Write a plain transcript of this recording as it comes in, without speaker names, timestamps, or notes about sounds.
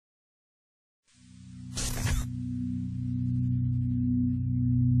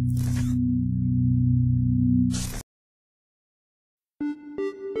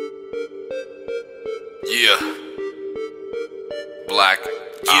Black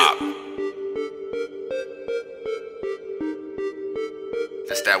Op.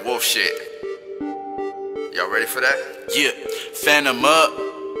 That's that wolf shit. Y'all ready for that? Yeah, Phantom up.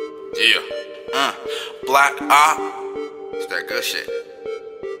 Yeah. Black Op. It's that good shit.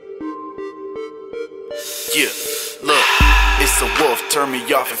 Yeah, look, it's a wolf, turn me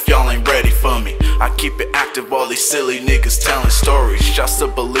off if y'all ain't ready for me. I keep it active, all these silly niggas telling stories. Shouts to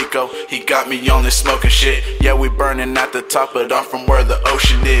Belico, he got me on this smoking shit. Yeah, we burning at the top, but I'm from where the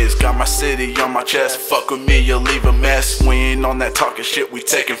ocean is. Got my city on my chest, fuck with me, you'll leave a mess. We ain't on that talking shit, we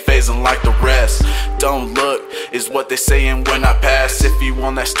taking phasing like the rest. Don't look, is what they saying when I pass. If you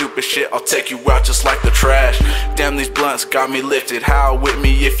want that stupid shit, I'll take you out just like the trash. Damn, these blunts got me lifted, how with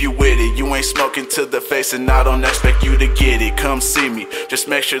me if you with it. You ain't smoking to the face and I don't expect you to get it. Come see me, just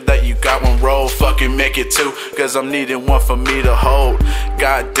make sure that you got one roll. Fucking make it two, cause I'm needing one for me to hold.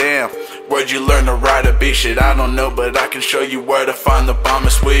 Goddamn, where'd you learn to ride a beat? Shit, I don't know, but I can show you where to find the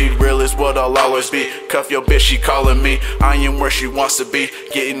bombest weed. Real is what I'll always be. Cuff your bitch, she calling me. I am where she wants to be,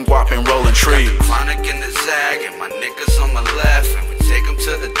 getting guap and rolling trees. Got the chronic in the zag and my niggas on my left, and we take them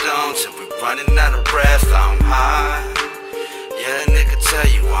to the domes and we running out of breath. I'm high, yeah, that nigga tell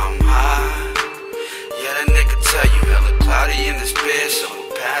you I'm high. Yeah, that nigga tell you hella cloudy in this bitch, so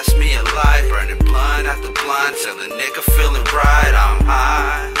pass me a light, burning blunt after blunt till the nigga feeling right. I'm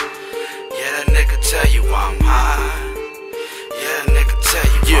high, yeah, that nigga tell you I'm high. Yeah, that nigga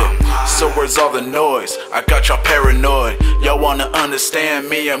tell you I'm high. So where's all the noise? I got y'all paranoid. Y'all wanna understand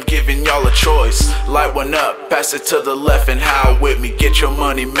me, I'm giving y'all a choice. Light one up, pass it to the left and howl with me. Get your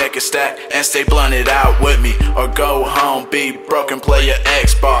money, make a stack, and stay blunted out with me. Or go home, be broken, play your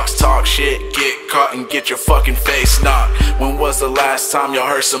Xbox. Talk shit, get caught, and get your fucking face knocked. When was the last time y'all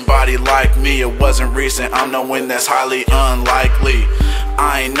heard somebody like me? It wasn't recent, I'm knowing that's highly unlikely.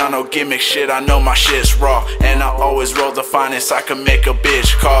 I ain't on no gimmick shit, I know my shit's raw. And I always roll the finest, I can make a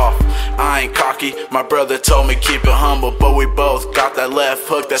bitch cough. I ain't cocky, my brother told me keep it humble, but we both got that left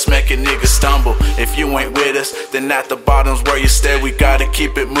hook that's making niggas stumble. If you ain't with us, then at the bottom's where you stay. We gotta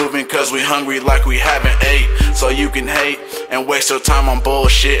keep it moving cause we hungry like we haven't ate. So you can hate and waste your time on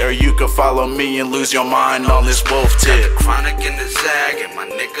bullshit, or you can follow me and lose your mind on this wolf tip. Got the chronic in the zag and my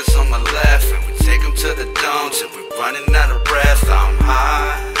niggas on my left, and we take them to the domes and we running out of breath. I'm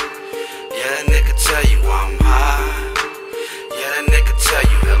high, yeah, that nigga tell you I'm high.